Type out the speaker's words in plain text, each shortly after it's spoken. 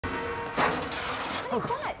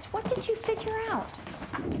What? What did you figure out?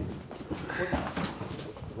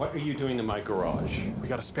 What are you doing in my garage? We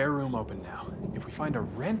got a spare room open now. If we find a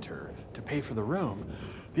renter to pay for the room,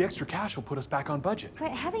 the extra cash will put us back on budget.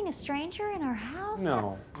 But having a stranger in our house?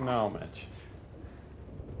 No, Mitch.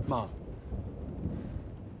 Mom,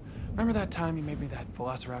 remember that time you made me that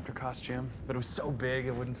Velociraptor costume? But it was so big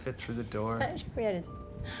it wouldn't fit through the door.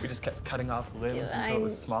 We just kept cutting off limbs until it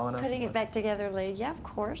was small enough. Putting it back together later. Yeah, of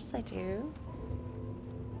course I do.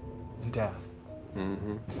 And Dad.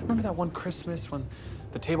 Mm-hmm. Remember that one Christmas when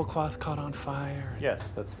the tablecloth caught on fire?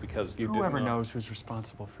 Yes, that's because you didn't know. Whoever knows who's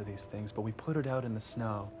responsible for these things, but we put it out in the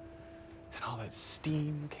snow, and all that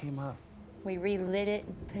steam came up. We relit it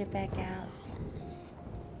and put it back out.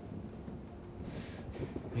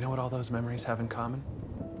 You know what all those memories have in common?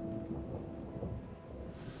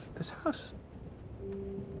 This house.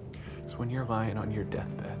 It's when you're lying on your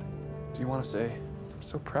deathbed. Do you want to say, I'm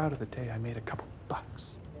so proud of the day I made a couple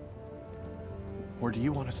bucks? Or do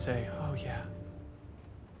you want to say, oh yeah,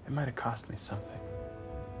 it might have cost me something,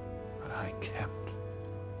 but I kept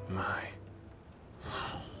my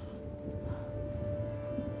home.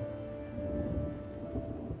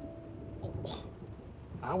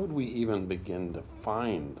 How would we even begin to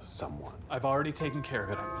find someone? I've already taken care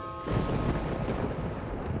of it.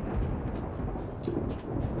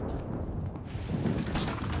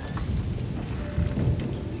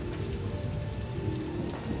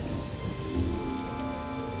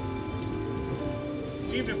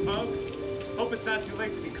 Evening, folks. Hope it's not too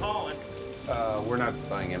late to be calling. We're not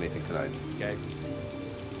buying anything tonight, okay?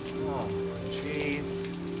 Oh, jeez.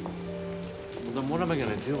 Well, then what am I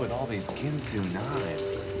gonna do with all these Ginsu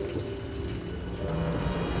knives?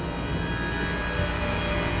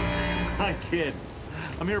 Hi, kid.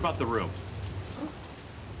 I'm here about the room.